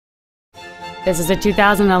This is a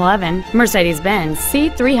 2011 Mercedes-Benz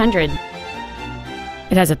C300.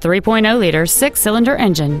 It has a 3.0-liter six-cylinder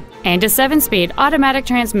engine and a 7-speed automatic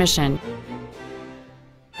transmission.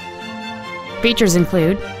 Features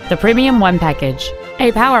include the Premium One package,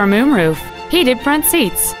 a power moonroof, heated front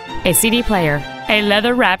seats, a CD player, a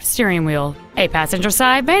leather-wrapped steering wheel, a passenger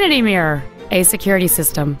side vanity mirror, a security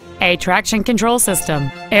system, a traction control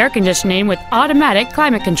system, air conditioning with automatic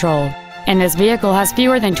climate control, and this vehicle has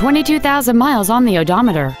fewer than 22,000 miles on the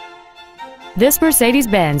odometer. This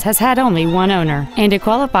Mercedes-Benz has had only one owner, and it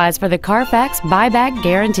qualifies for the Carfax buyback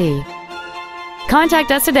guarantee.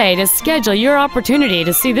 Contact us today to schedule your opportunity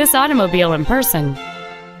to see this automobile in person.